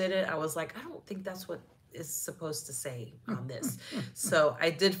words in it. I was like, I don't think that's what is supposed to say on this. So I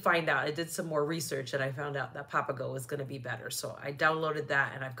did find out, I did some more research and I found out that Papago is going to be better. So I downloaded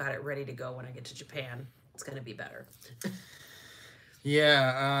that and I've got it ready to go when I get to Japan. It's going to be better.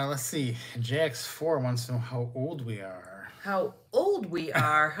 Yeah, let's see. JX4 wants to know how old we are. How old we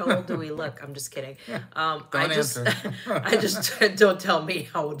are? How old do we look? I'm just kidding. Don't I just, answer. I just don't tell me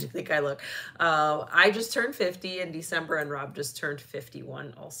how old you think I look. I just turned 50 in December, and Rob just turned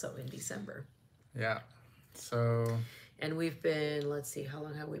 51 also in December. Yeah. So. And we've been, let's see, how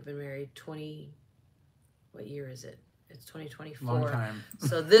long have we been married? What year is it? It's 2024. Long time.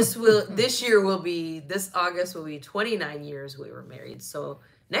 So this August will be 29 years we were married. So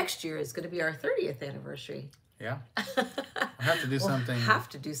next year is going to be our 30th anniversary. Yeah. We'll have to do something. We'll have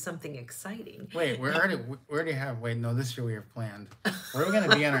to do something exciting. Wait, we already have, no, this year we have planned. Where are we going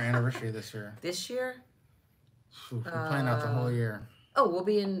to be on our anniversary this year? This year? We're planning out the whole year. Oh, we'll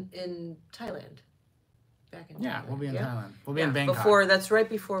be in Thailand. Back in Thailand. We'll be in Thailand. We'll be in Bangkok. That's right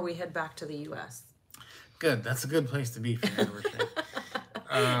before we head back to the U.S. Good. That's a good place to be for your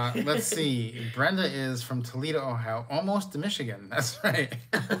anniversary. Let's see. Brenda is from Toledo, Ohio, almost to Michigan. That's right.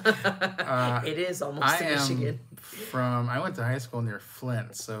 It is almost to Michigan. I went to high school near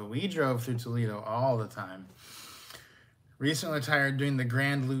Flint, so we drove through Toledo all the time. Recently retired doing the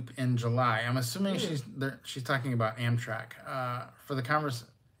Grand Loop in July. I'm assuming she's talking about Amtrak. For the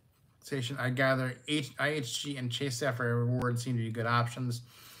conversation, I gather IHG and Chase Sapphire Rewards seem to be good options.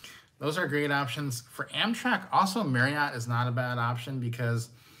 Those are great options. For Amtrak, also Marriott is not a bad option because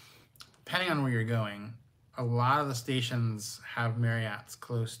depending on where you're going, a lot of the stations have Marriotts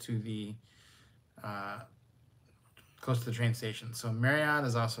close to the train station. So Marriott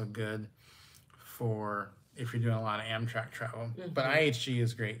is also good for if you're doing a lot of Amtrak travel. But IHG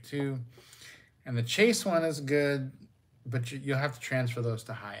is great too. And the Chase one is good, but you'll have to transfer those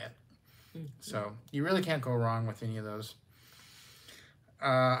to Hyatt. So you really can't go wrong with any of those.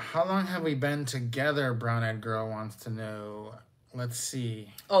 How long have we been together? Brown-eyed girl wants to know. Let's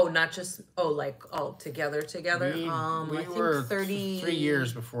see. Oh, not just together. We I were think 3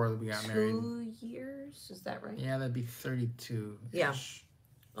 years before we got married. 2 years, is that right? Yeah, that'd be 32. Yeah,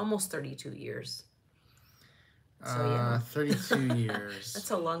 almost 32 years. So 32 years. That's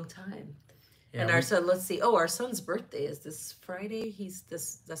a long time. Yeah, and our son, let's see. Oh, our son's birthday is this Friday.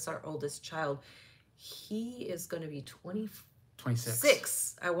 That's our oldest child. He is going to be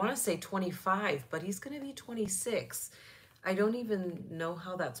 26. I want to say 25, but he's going to be 26. I don't even know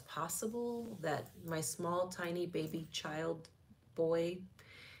how that's possible that my small, tiny baby child boy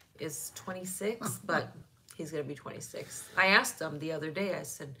is 26, but he's going to be 26. I asked him the other day, I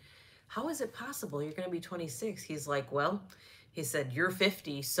said, how is it possible you're going to be 26? He's like, well, he said, you're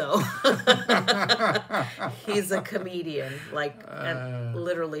 50, so he's a comedian,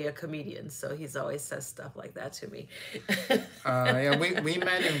 literally a comedian. So he's always says stuff like that to me. Yeah, we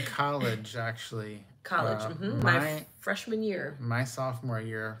met in college, actually. College, my freshman year. My sophomore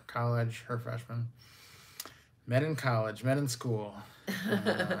year, college, her freshman. Met in college, met in school,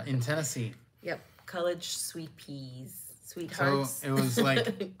 in Tennessee. Yep, college sweet peas, sweethearts. So it was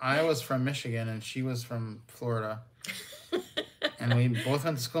like, I was from Michigan and she was from Florida. And we both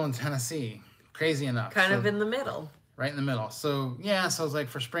went to school in Tennessee. Crazy enough. Kind of in the middle. Right in the middle. So, yeah, so it was like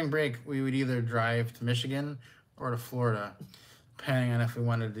for spring break, we would either drive to Michigan or to Florida, depending on if we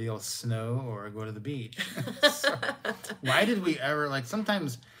wanted to deal with snow or go to the beach. So, why did we ever,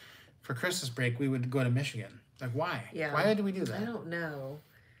 sometimes for Christmas break, we would go to Michigan. Why? Yeah. Why did we do that? I don't know.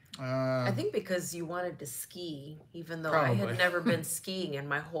 I think because you wanted to ski, even though probably. I had never been skiing in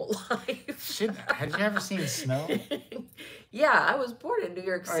my whole life. Had you ever seen snow? Yeah, I was born in New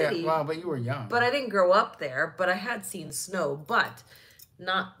York City. Yeah. Wow, but you were young. But I didn't grow up there, but I had seen snow, but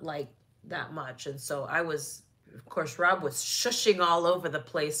not like that much. And so I was, of course, Rob was shushing all over the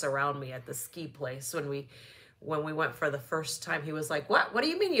place around me at the ski place when we went for the first time. He was like, what do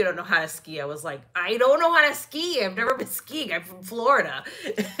you mean you don't know how to ski? I was like, I don't know how to ski. I've never been skiing. I'm from Florida.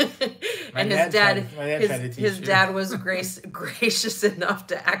 And his dad was gracious enough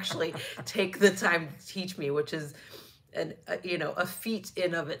to actually take the time to teach me, which is a feat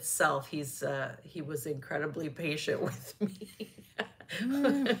in of itself. He was incredibly patient with me.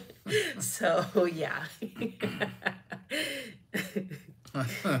 So yeah.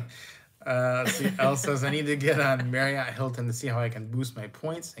 Let's see. Elle says, I need to get on Marriott Hilton to see how I can boost my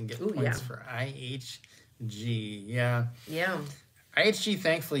points and get points for IHG. Yeah. Yeah. IHG,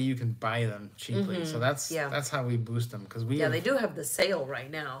 thankfully, you can buy them cheaply. So that's how we boost them. They do have the sale right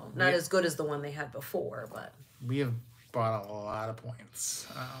now. Not as good as the one they had before, but. We have bought a lot of points.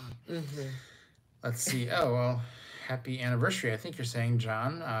 Let's see. Oh, well, Happy anniversary. I think you're saying,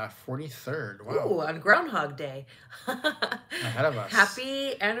 John. 43rd. Wow. Ooh, on Groundhog Day. Ahead of us.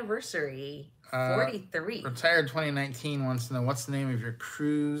 Happy anniversary. 43. Retired 2019 wants to know, what's the name of your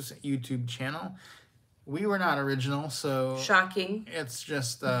cruise YouTube channel? We were not original, so... Shocking. It's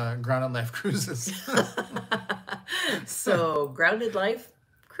just Grounded Life Cruises. So, Grounded Life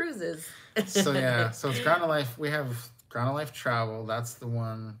Cruises. So, yeah. So, it's Grounded Life. We have Grounded Life Travel. That's the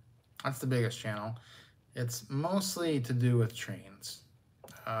one. That's the biggest channel. It's mostly to do with trains.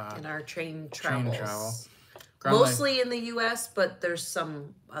 In our train travels. Train travel. Mostly in the U.S., but there's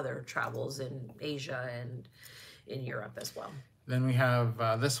some other travels in Asia and in Europe as well. Then we have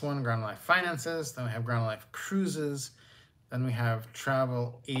this one, Grounded Life Finances. Then we have Grounded Life Cruises. Then we have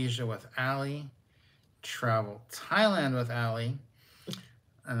Travel Asia with Allie. Travel Thailand with Allie.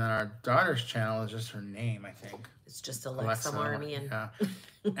 And then our daughter's channel is just her name, I think. It's just Alexa Marmion. Yeah.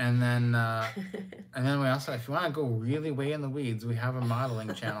 And then we also, if you want to go really way in the weeds, we have a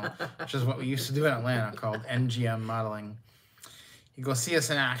modeling channel, which is what we used to do in Atlanta, called NGM Modeling. You go see us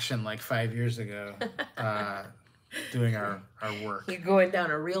in action like 5 years ago, doing our work. You're going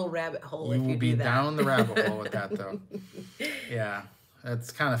down a real rabbit hole if you do that. You will be down the rabbit hole with that, though. Yeah,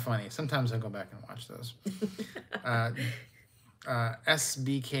 it's kind of funny. Sometimes I go back and watch those.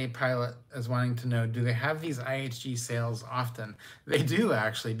 SBK Pilot is wanting to know, do they have these IHG sales often? They do,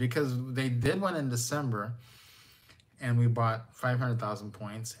 actually, because they did one in December, and we bought 500,000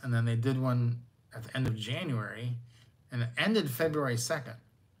 points, and then they did one at the end of January, and it ended February 2nd.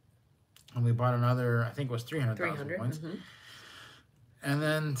 And we bought another, I think it was 300,000 points. Mm-hmm. And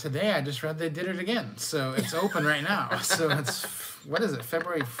then today I just read they did it again. So it's open right now. So it's, what is it,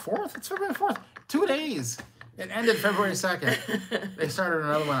 February 4th? It's February 4th. 2 days. It ended February 2nd. They started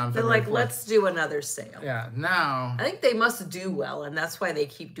another one on February 4th. They're like, let's do another sale. Yeah, now... I think they must do well, and that's why they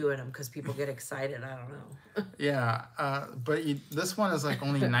keep doing them, because people get excited. I don't know. Yeah, but this one is like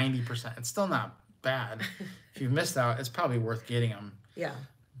only 90%. It's still not bad. If you've missed out, it's probably worth getting them. Yeah.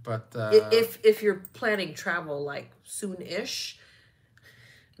 But if you're planning travel like soon-ish,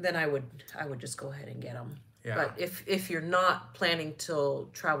 then I would just go ahead and get them. Yeah. But if you're not planning to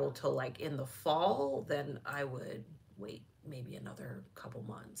travel till like in the fall, then I would wait maybe another couple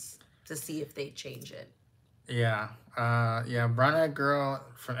months to see if they change it. Yeah. Brown-eyed girl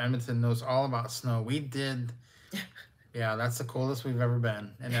from Edmonton knows all about snow. We did. Yeah, that's the coolest we've ever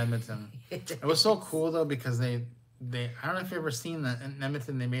been in Edmonton. It was so cool though, because they I don't know if you've ever seen that in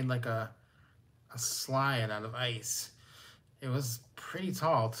Edmonton. They made like a slide out of ice. It was pretty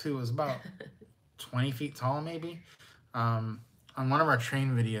tall too. It was about 20 feet tall, maybe. On one of our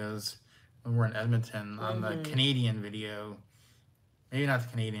train videos when we're in Edmonton, on the Canadian video, maybe not the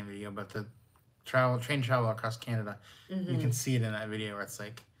Canadian video, but the train travel across Canada, you can see it in that video where it's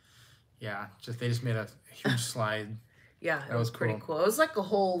like, yeah, they just made a huge slide. Yeah, it was pretty cool. It was like a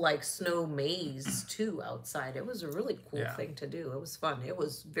whole like snow maze too outside. It was a really cool thing to do. It was fun. It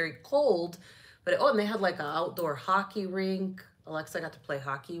was very cold, but and they had like an outdoor hockey rink. Alexa got to play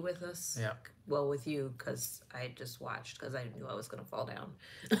hockey with us. Yeah. Well, with you, because I just watched because I knew I was going to fall down.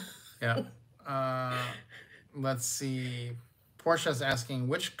 Yeah. Let's see. Portia's asking,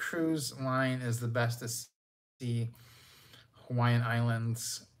 which cruise line is the best to see Hawaiian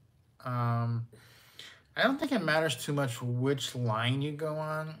Islands? I don't think it matters too much which line you go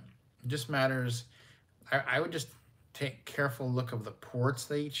on. It just matters. I would just take careful look of the ports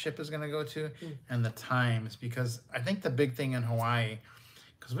that each ship is going to go to and the times, because I think the big thing in Hawaii,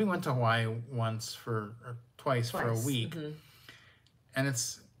 because we went to Hawaii twice for a week, and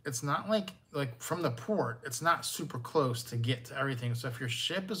it's not like from the port, it's not super close to get to everything. So if your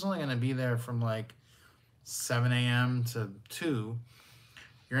ship is only going to be there from like 7 a.m. to 2,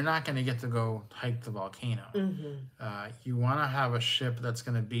 you're not going to get to go hike the volcano. You want to have a ship that's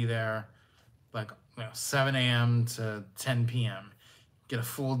going to be there like 7 a.m. to 10 p.m. Get a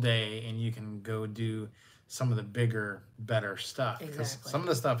full day, and you can go do some of the bigger, better stuff. Because some of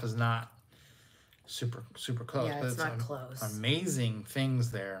the stuff is not super close. Yeah, but it's not close. Amazing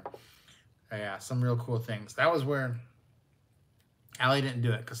things there. Yeah, some real cool things. That was where Allie didn't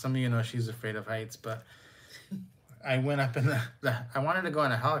do it, because some of you know she's afraid of heights, but I went up in I wanted to go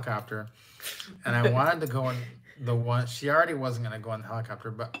in a helicopter, and I wanted to go in the one, she already wasn't going to go in the helicopter,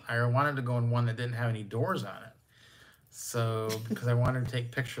 but I wanted to go in one that didn't have any doors on it. So, because I wanted to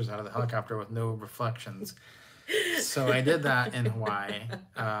take pictures out of the helicopter with no reflections. So I did that in Hawaii.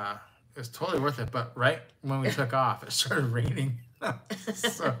 It was totally worth it, but right when we took off, it started raining. But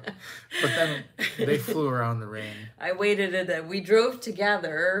then they flew around the rain. I waited and we drove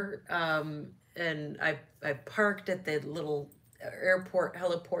together, and I parked at the little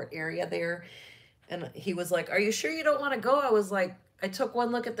heliport area there, And he was like, "Are you sure you don't want to go?" I was like, I took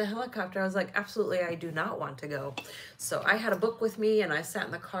one look at the helicopter. I was like, absolutely, I do not want to go. So I had a book with me and I sat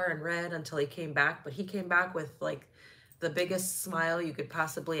in the car and read until he came back. But he came back with like the biggest smile you could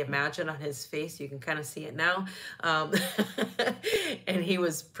possibly imagine on his face. You can kind of see it now. Um, and he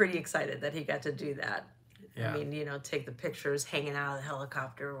was pretty excited that he got to do that. Yeah. I mean, you know, take the pictures hanging out of the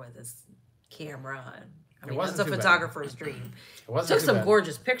helicopter with his camera. And, I It mean, wasn't that's a too bad. photographer's dream. It wasn't Took too some bad.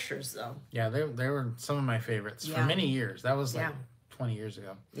 gorgeous pictures, though. Yeah, they were some of my favorites for Yeah. many years. That was like Yeah. 20 years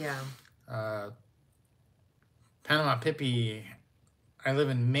ago. Yeah. Panama Pippi. I live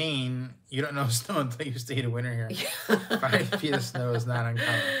in Maine. You don't know snow until you stay to winter here. 5 feet of snow is not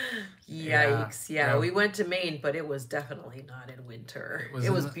uncommon. Yikes. Yeah, Yeah. we went to Maine, but it was definitely not in winter. was It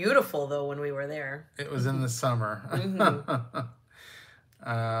in was the- beautiful, though, when we were there. It was in the summer. Mhm.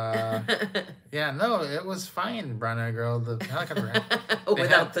 Yeah, no, it was fine, brown eyed girl. The helicopter.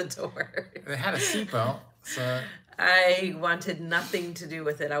 Without the door. They had a seatbelt, so I wanted nothing to do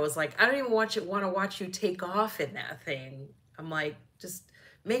with it. I was like, I don't even want to watch you take off in that thing. I'm like, just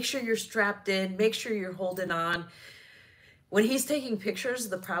make sure you're strapped in, make sure you're holding on. When he's taking pictures,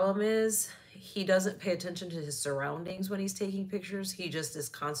 the problem is he doesn't pay attention to his surroundings when he's taking pictures. He just is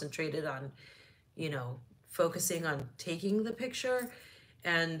concentrated on, you know, focusing on taking the picture.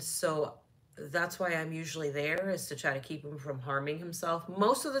 And so that's why I'm usually there, is to try to keep him from harming himself.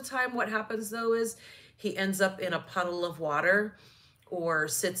 Most of the time what happens though is he ends up in a puddle of water or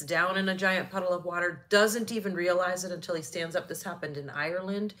sits down in a giant puddle of water, doesn't even realize it until he stands up. This happened in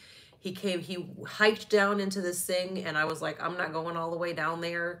Ireland. He hiked down into this thing and I was like, I'm not going all the way down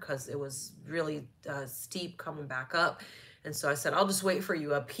there because it was really steep coming back up. And so I said, I'll just wait for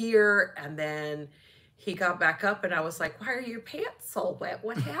you up here. And then he got back up and I was like, why are your pants so wet?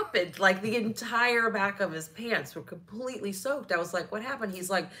 What happened? Like the entire back of his pants were completely soaked. I was like, what happened? He's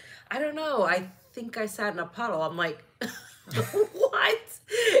like, I don't know. I think I sat in a puddle. I'm like, what?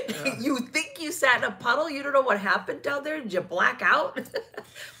 Yeah. You think you sat in a puddle? You don't know what happened down there? Did you black out?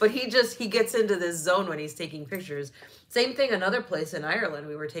 But he gets into this zone when he's taking pictures. Same thing, another place in Ireland,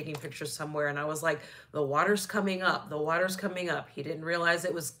 we were taking pictures somewhere and I was like, the water's coming up, the water's coming up. He didn't realize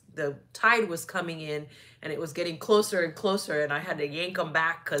the tide was coming in and it was getting closer and closer and I had to yank him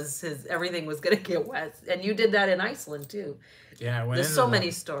back because everything was going to get wet. And you did that in Iceland too. Yeah, there's so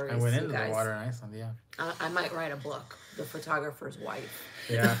many stories. I went into the water in Iceland, yeah. I might write a book, The Photographer's Wife.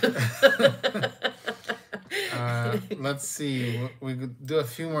 Yeah. Let's see. We could do a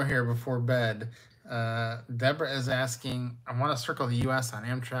few more here before bed. Deborah is asking, I want to circle the U.S. on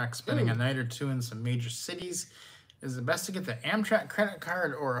Amtrak, spending a night or two in some major cities. Is it best to get the Amtrak credit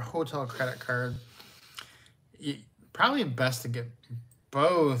card or a hotel credit card? Probably best to get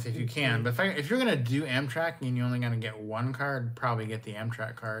both if you can. But if you're going to do Amtrak and you're only going to get one card, probably get the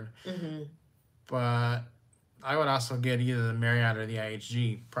Amtrak card. Mm-hmm. But I would also get either the Marriott or the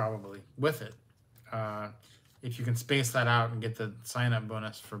IHG probably with it. If you can space that out and get the sign-up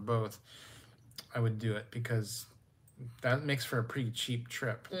bonus for both, I would do it because that makes for a pretty cheap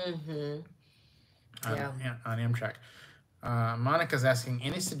trip. Mm-hmm. On Amtrak. Monica's asking,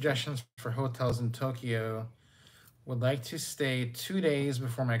 any suggestions for hotels in Tokyo? Would like to stay 2 days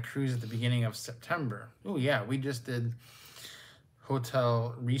before my cruise at the beginning of September. Oh yeah, we just did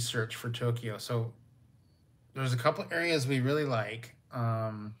hotel research for Tokyo. So there's a couple areas we really like.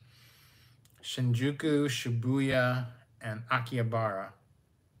 Shinjuku, Shibuya, and Akihabara,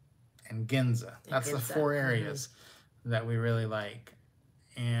 and Ginza. That's the 4 areas that we really like.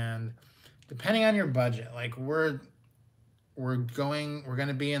 And depending on your budget, like we're going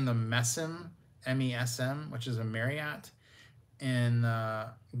to be in the MESM, MESM, which is a Marriott in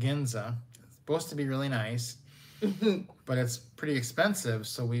Ginza. It's supposed to be really nice, but it's pretty expensive.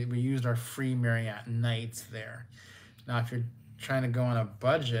 So we used our free Marriott nights there. Now, if you're trying to go on a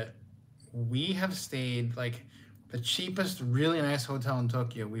budget, we have stayed like the cheapest, really nice hotel in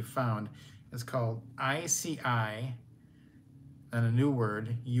Tokyo we found is called ICI, and a new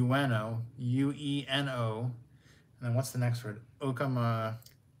word, UNO, UENO, and then what's the next word? Okachimachi.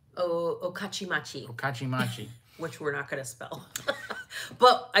 Okachimachi. Which we're not going to spell.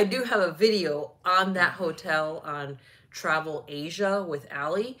 But I do have a video on that hotel on Travel Asia with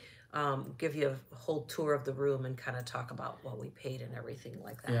Allie. Give you a whole tour of the room and kind of talk about what we paid and everything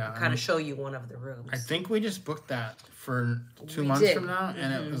like that. Yeah, kind of show you one of the rooms. I think we just booked that for 2 months from now,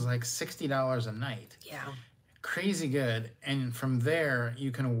 and it was like $60 a night. Yeah. Crazy good. And from there,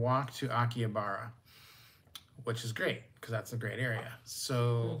 you can walk to Akihabara, which is great because that's a great area.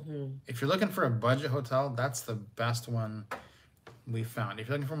 So if you're looking for a budget hotel, that's the best one we found. If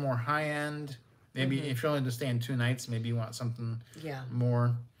you're looking for more high end, maybe if you're only just staying 2 nights, maybe you want something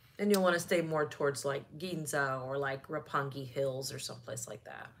more. And you'll want to stay more towards like Ginza or like Roppongi Hills or someplace like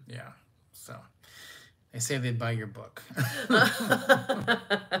that. Yeah. So they say they'd buy your book.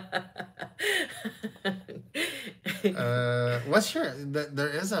 What's your? There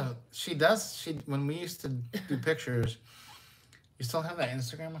is a. She does. She when we used to do pictures. You still have that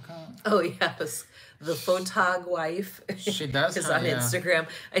Instagram account? Oh yes, the photog wife. She does is on Instagram.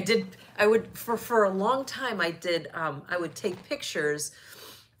 I would for a long time. I would take pictures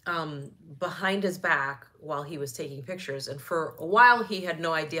behind his back while he was taking pictures, and for a while he had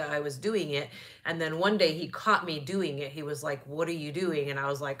no idea I was doing it. And then one day he caught me doing it. He was like, "What are you doing?" And I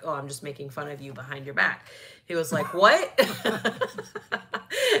was like, "Oh, I'm just making fun of you behind your back." He was like, "What?"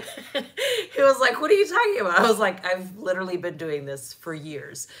 He was like, "What are you talking about?" I was like, "I've literally been doing this for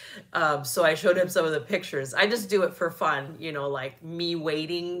years." So I showed him some of the pictures. I just do it for fun, like me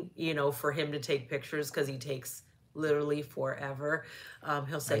waiting, for him to take pictures because he takes literally forever.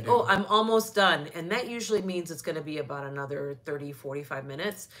 He'll say, "Oh, I'm almost done." And that usually means it's going to be about another 30, 45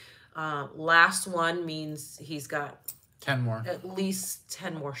 minutes. Last one means he's got 10 more. At least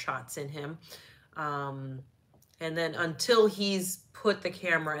 10 more shots in him. And then until he's put the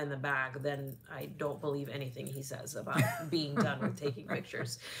camera in the bag, then I don't believe anything he says about being done with taking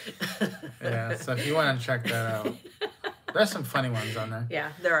pictures. Yeah, so if you want to check that out, there's some funny ones on there.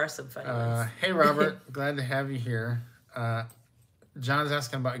 Yeah, there are some funny ones. Hey, Robert, glad to have you here. John's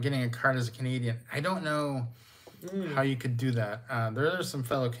asking about getting a card as a Canadian. I don't know how you could do that. There are some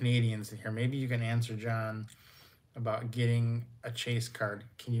fellow Canadians in here. Maybe you can answer John about getting a Chase card.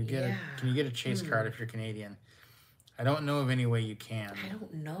 Can you get a Chase card if you're Canadian? I don't know of any way you can. I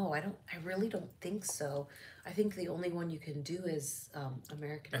don't know. I really don't think so. I think the only one you can do is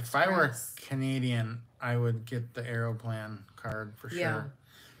American Express. If I were Canadian, I would get the Aeroplan card for sure.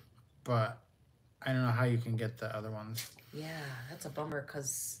 But I don't know how you can get the other ones. Yeah, that's a bummer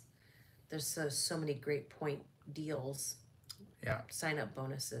because there's so many great point deals. Yeah. Sign up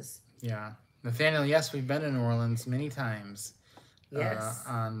bonuses. Yeah. Nathaniel, yes, we've been in New Orleans many times. Yes.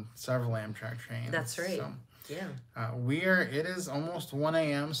 On several Amtrak trains. That's right. So, yeah. It is almost 1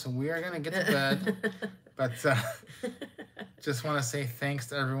 a.m., so we are going to get to bed. But just want to say thanks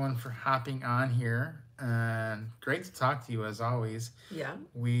to everyone for hopping on here. And great to talk to you as always. Yeah.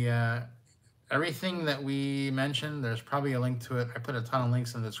 We everything that we mentioned, there's probably a link to it. I put a ton of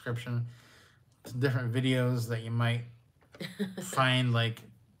links in the description to different videos that you might find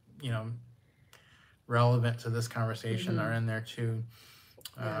relevant to this conversation are in there too.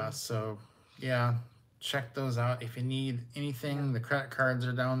 So yeah, check those out. If you need anything, the credit cards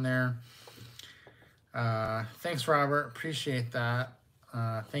are down there. Thanks, Robert. Appreciate that.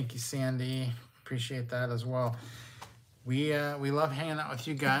 Thank you, Sandy. Appreciate that as well. We love hanging out with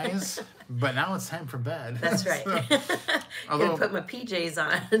you guys, but now it's time for bed. That's right. I'm gonna put my PJs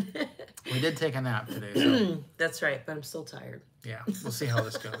on. We did take a nap today. So. That's right, but I'm still tired. Yeah, we'll see how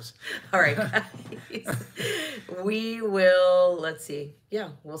this goes. All right, guys. We will. Let's see. Yeah,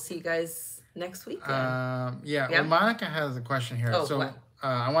 we'll see you guys next week. Well, Monica has a question here. Oh, so what?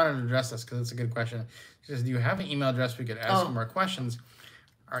 I wanted to address this because it's a good question. She says, "Do you have an email address we could ask more questions?"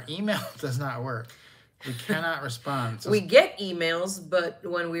 Our email does not work. We cannot respond. So we get emails, but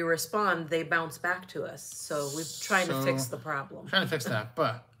when we respond, they bounce back to us. So we're trying to fix the problem. Trying to fix that.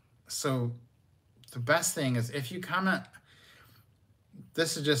 But so the best thing is if you comment,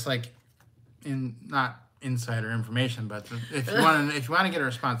 this is just like not insider information, but if you want to get a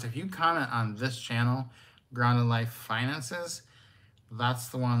response, if you comment on this channel, Grounded Life Finances, that's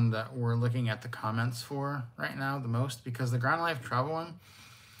the one that we're looking at the comments for right now the most, because the Grounded Life Travel one,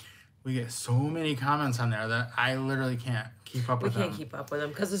 we get so many comments on there that I literally can't keep up with them. We can't keep up with them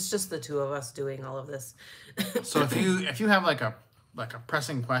because it's just the two of us doing all of this. So if you have like a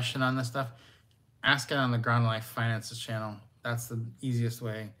pressing question on this stuff, ask it on the Grounded Life Finances channel. That's the easiest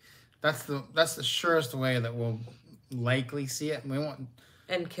way. That's the surest way that we'll likely see it. We won't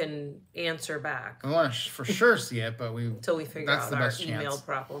and can answer back. We want to for sure see it, but until we figure out our email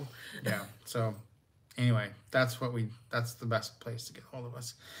problem. Yeah. So anyway, that's the best place to get hold of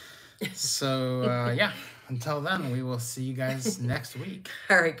us. So, until then, we will see you guys next week.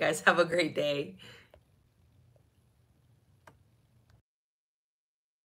 All right, guys. Have a great day.